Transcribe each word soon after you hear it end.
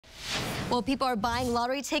Well, people are buying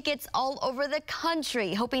lottery tickets all over the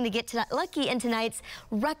country, hoping to get lucky in tonight's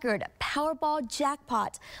record Powerball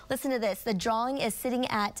Jackpot. Listen to this. The drawing is sitting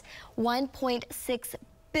at $1.6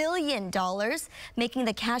 billion, making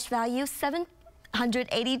the cash value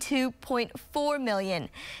 $782.4 million.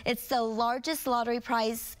 It's the largest lottery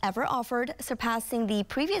prize ever offered, surpassing the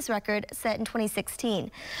previous record set in 2016.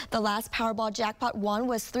 The last Powerball jackpot won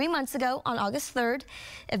was 3 months ago on August 3rd.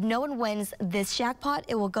 If no one wins this jackpot,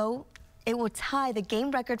 it will tie the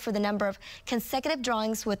game record for the number of consecutive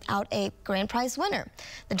drawings without a grand prize winner.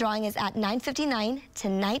 The drawing is at 9:59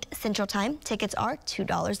 tonight Central Time. Tickets are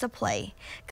 $2 to play.